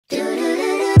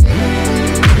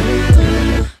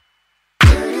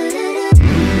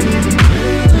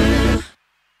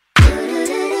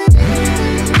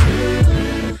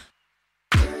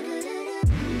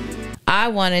I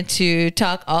wanted to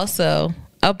talk also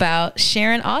about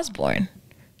Sharon Osbourne.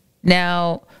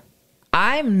 Now,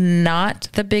 I'm not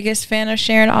the biggest fan of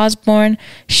Sharon Osbourne.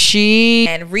 She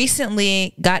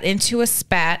recently got into a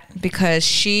spat because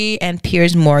she and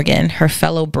Piers Morgan, her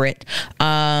fellow Brit,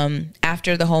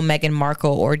 after the whole Meghan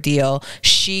Markle ordeal,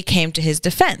 she came to his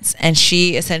defense, and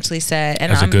she essentially said,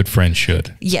 and as a good friend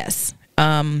should. Yes.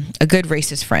 A good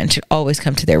racist friend should always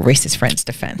come to their racist friend's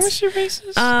defense. What's your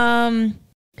racist?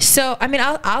 So I mean,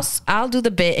 I'll do the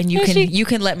bit, and you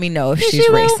can let me know if she's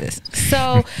racist.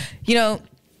 So, you know,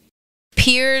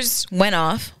 Piers went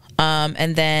off,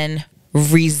 and then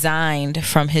resigned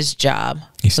from his job.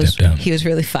 He stepped down. He was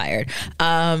really fired,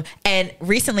 and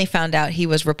recently found out he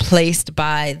was replaced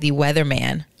by the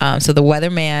weatherman. So the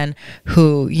weatherman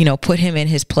who, you know, put him in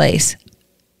his place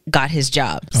got his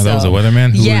job. Oh, so, that was a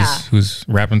weatherman who was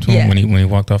rapping to him when he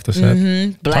walked off the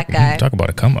set. Black guy. Talk about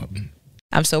a come up.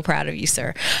 I'm so proud of you,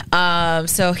 sir.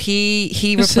 So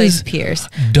he replaced Piers.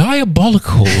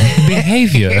 Diabolical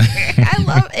behavior. I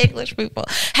love English people.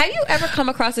 Have you ever come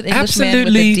across an Englishman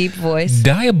with a deep voice?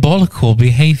 Diabolical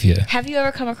behavior. Have you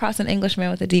ever come across an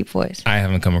Englishman with a deep voice? I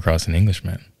haven't come across an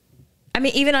Englishman. I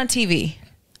mean, even on TV.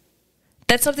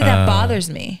 That's something that bothers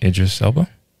me. Idris Elba?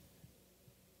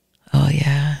 Oh,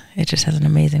 yeah. It just has an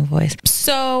amazing voice.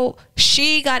 So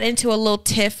she got into a little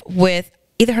tiff with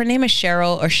either her name is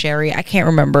Cheryl or Sherry. I can't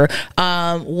remember.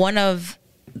 One of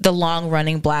the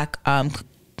long-running black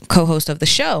co-hosts of the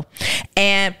show.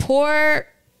 And poor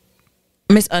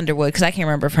Miss Underwood, because I can't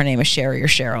remember if her name is Sherry or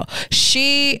Cheryl,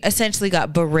 she essentially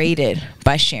got berated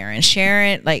by Sharon.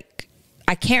 Sharon, like,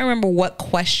 I can't remember what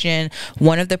question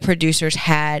one of the producers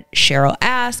had Cheryl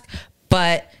ask,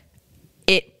 but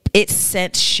it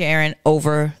sent Sharon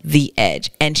over the edge,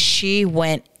 and she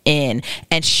went in,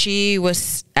 and she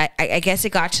was, I guess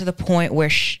it got to the point where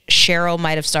Cheryl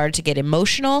might have started to get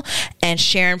emotional, and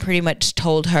Sharon pretty much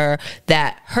told her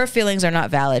that her feelings are not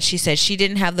valid. She said she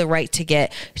didn't have the right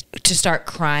to start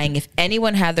crying. If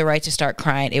anyone had the right to start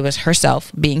crying, it was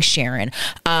herself, being Sharon,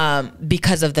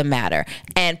 because of the matter.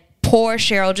 And poor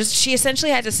Cheryl, she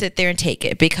essentially had to sit there and take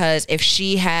it, because if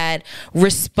she had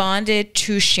responded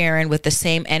to Sharon with the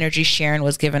same energy Sharon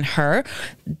was giving her,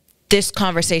 this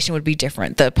conversation would be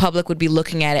different. The public would be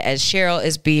looking at it as Cheryl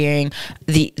is being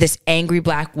this angry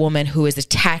black woman who is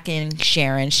attacking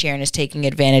Sharon. Sharon is taking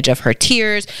advantage of her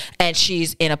tears, and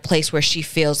she's in a place where she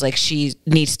feels like she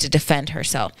needs to defend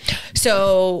herself.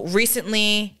 So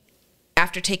recently,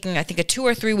 after taking, I think, a 2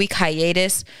 or 3 week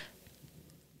hiatus,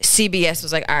 CBS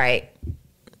was like, all right,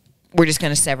 we're just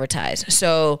going to sever ties.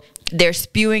 So they're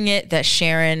spewing it that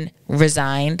Sharon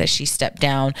resigned, that she stepped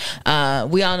down.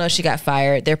 We all know she got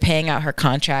fired. They're paying out her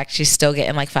contract. She's still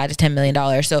getting like $5 to $10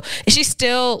 million. So she's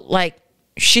still like,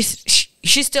 she's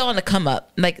still on the come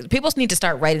up. Like, people need to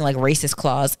start writing like racist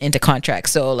clause into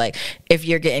contracts. So like, if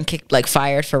you're getting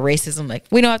fired for racism, like,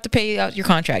 we don't have to pay out your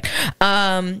contract,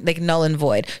 like null and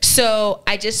void. So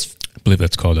I believe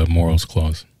that's called a morals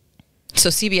clause. So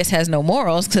CBS has no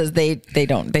morals, because they're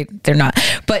not.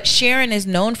 But Sharon is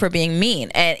known for being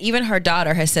mean, and even her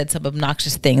daughter has said some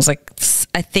obnoxious things. Like,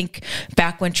 I think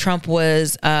back when Trump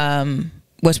was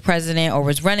president or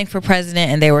was running for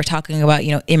president, and they were talking about,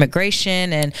 you know,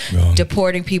 immigration and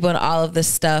deporting people and all of this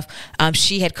stuff.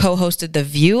 She had co-hosted The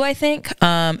View, I think.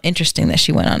 Interesting that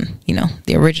she went on, you know,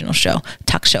 the original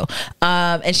talk show.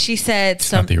 And she said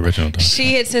not the original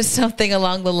she had said something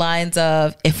along the lines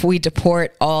of, if we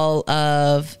deport all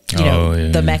of, you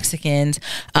know, the Mexicans,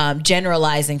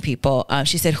 generalizing people,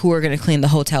 she said, who are going to clean the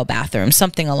hotel bathroom?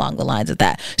 Something along the lines of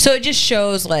that. So it just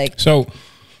shows like. So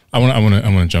I want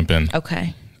to jump in.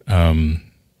 Okay.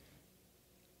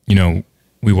 You know,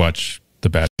 we watch The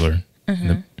Bachelor.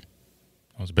 That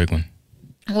was a big one.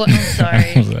 Well, I'm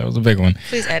sorry. that was a big one.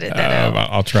 Please edit that out.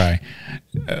 I'll try.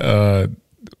 Can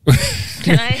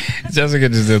I? Jessica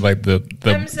just did like the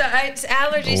it's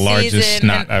allergy largest season,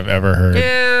 snot I've ever heard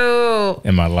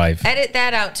in my life. Edit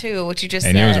that out too. What you just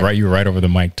said. And you were right over the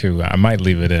mic too. I might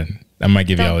leave it in. I might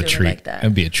give y'all a treat. Like that.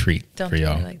 It'd be a treat for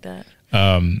y'all. Don't do it like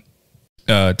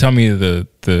that. Tell me the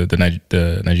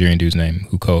Nigerian dude's name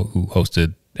who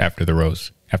hosted after the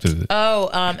rose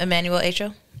Emmanuel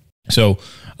Acho. So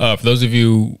for those of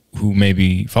you who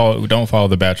maybe don't follow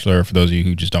The Bachelor, for those of you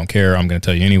who just don't care, I'm going to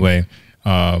tell you anyway.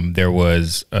 There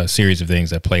was a series of things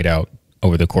that played out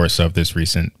over the course of this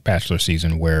recent Bachelor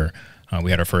season where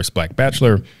we had our first black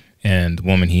Bachelor, and the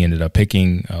woman he ended up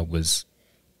picking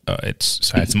had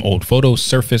some old photos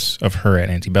surface of her at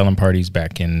antebellum parties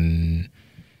back in,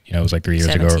 you know, it was like 3 years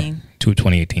ago,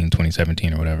 2018,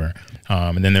 2017 or whatever.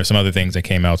 And then there's some other things that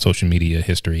came out, social media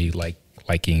history, like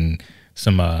liking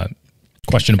some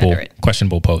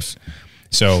questionable posts.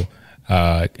 So,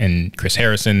 and Chris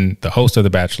Harrison, the host of The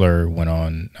Bachelor, went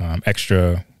on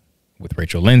Extra with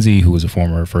Rachel Lindsay, who was a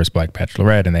former first Black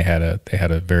Bachelorette, and they had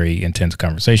a very intense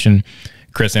conversation.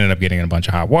 Chris ended up getting in a bunch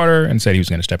of hot water and said he was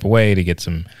going to step away to get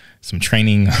some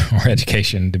training or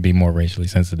education to be more racially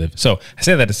sensitive. So I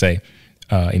say that to say,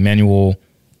 Emmanuel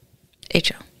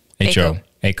Acho.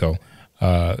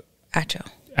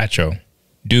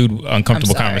 Dude,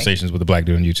 uncomfortable conversations with a black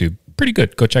dude on YouTube. Pretty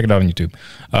good. Go check it out on YouTube.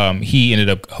 He ended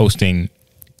up hosting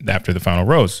after the final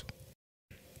rose.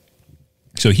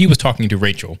 So he was talking to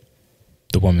Rachel,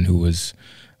 the woman who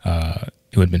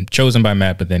had been chosen by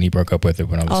Matt, but then he broke up with her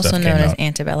when all this stuff came out. Also known as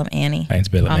Antebellum Annie.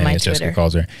 Antebellum Annie, as Jessica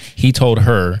calls her. He told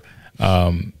her,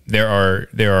 we're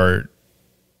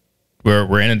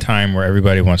in a time where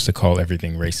everybody wants to call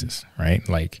everything racist, right?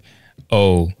 Like,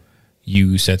 oh,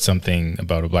 you said something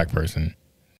about a black person,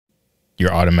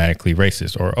 you're automatically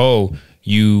racist. Or, oh,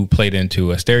 you played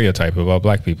into a stereotype about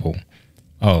black people,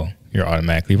 oh, you're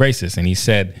automatically racist. And he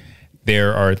said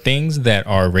there are things that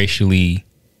are racially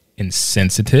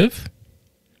insensitive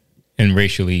and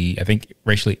racially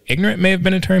ignorant may have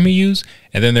been a term he used.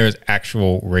 And then there's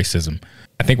actual racism.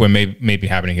 I think what may be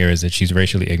happening here is that she's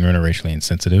racially ignorant or racially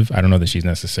insensitive. I don't know that she's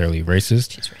necessarily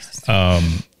racist. She's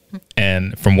racist.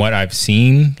 And from what I've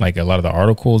seen, like a lot of the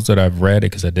articles that I've read,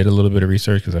 because I did a little bit of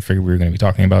research because I figured we were going to be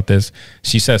talking about this,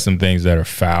 she says some things that are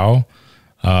foul,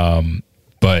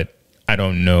 but I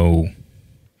don't know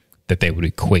that they would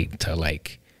equate to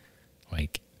like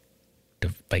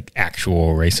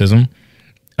actual racism.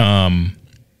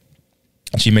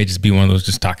 She may just be one of those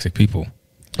just toxic people.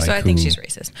 So I think she's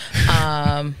racist.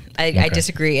 I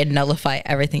disagree and nullify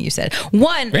everything you said.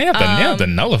 One, you don't have to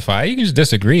nullify. You can just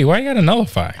disagree. Why you got to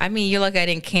nullify? I mean, you're like, I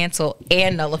didn't cancel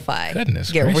and nullify.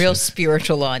 Goodness Get gracious. Real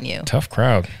spiritual on you. Tough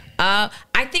crowd. I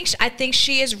think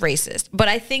she is racist, but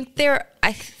I think the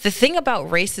thing about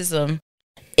racism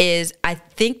is I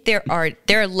think there are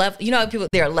levels. You know, people,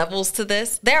 there are levels to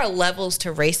this. There are levels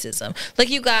to racism. Like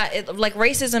you got like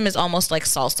racism is almost like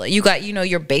salsa. You got, you know,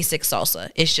 your basic salsa.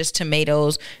 It's just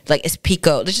tomatoes, like it's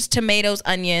pico. It's just tomatoes,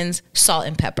 onions, salt,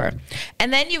 and pepper.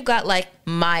 And then you've got like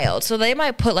mild. So they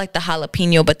might put like the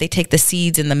jalapeno, but they take the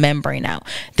seeds and the membrane out.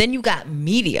 Then you got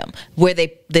medium, where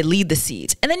they leave the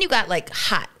seeds. And then you got like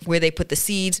hot, where they put the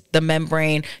seeds, the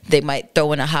membrane. They might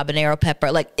throw in a habanero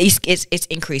pepper. Like it's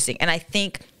increasing. And I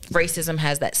think racism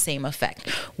has that same effect,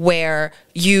 where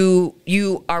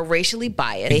you are racially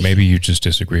biased. Maybe you just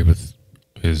disagree with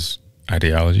his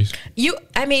ideologies.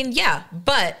 Yeah,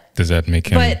 but does that make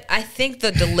him? But I think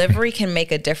the delivery can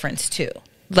make a difference too.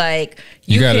 Like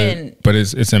but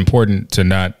it's important to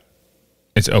not.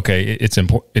 It's okay. It's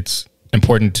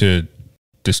important to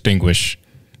distinguish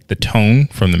the tone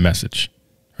from the message,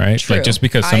 right? True. Like just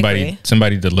because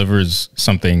somebody delivers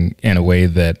something in a way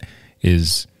that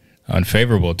is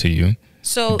unfavorable to you,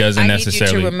 so doesn't I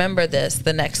necessarily need you to remember this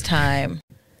the next time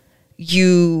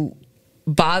you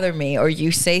bother me or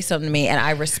you say something to me and I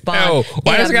respond. No,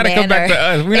 why does it got to come back to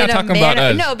us? We're not talking about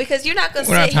us. No, because you're not going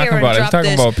to sit here and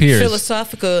drop this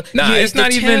philosophical. No, it's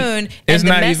not even. It's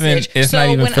not even. It's not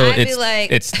even.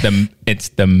 It's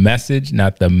the message,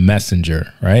 not the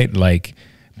messenger, right? Like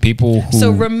people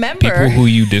who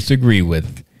you disagree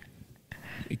with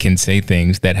can say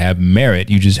things that have merit.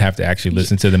 You just have to actually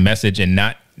listen to the message and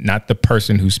not the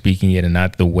person who's speaking it and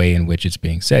not the way in which it's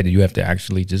being said. You have to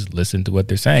actually just listen to what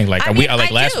they're saying. Like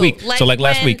last week.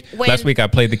 Last week I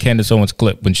played the Candace Owens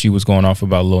clip when she was going off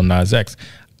about Lil Nas X.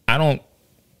 I don't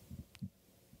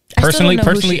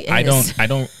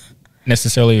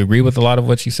necessarily agree with a lot of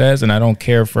what she says, and I don't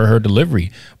care for her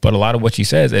delivery. But a lot of what she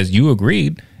says, as you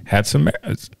agreed, had some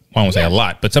merit. I won't say a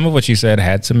lot, but some of what she said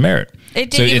had some merit. It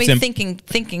did get me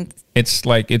thinking. It's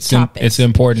like it's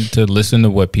important to listen to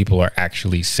what people are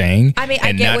actually saying. I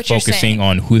get not what focusing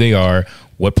on who they are,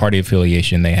 what party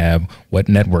affiliation they have, what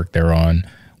network they're on,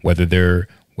 whether they're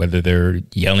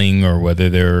yelling or whether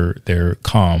they're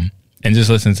calm, and just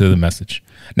listen to the message.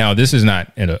 Now, this is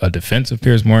not a defense of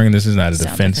Piers Morgan. This is not a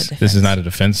defense. This is not a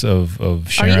defense of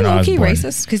Sharon Osbourne. Are you low-key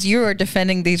racist? Because you are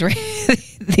defending these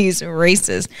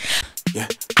races. Yeah,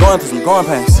 going through some growing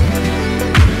pains.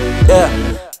 Yeah,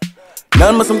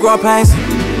 nothing but some growing pains.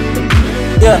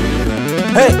 Yeah,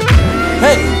 hey,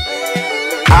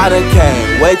 I done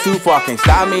came way too far, can't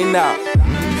stop me now.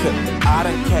 I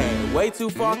done came way too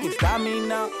far, can't stop me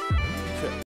now.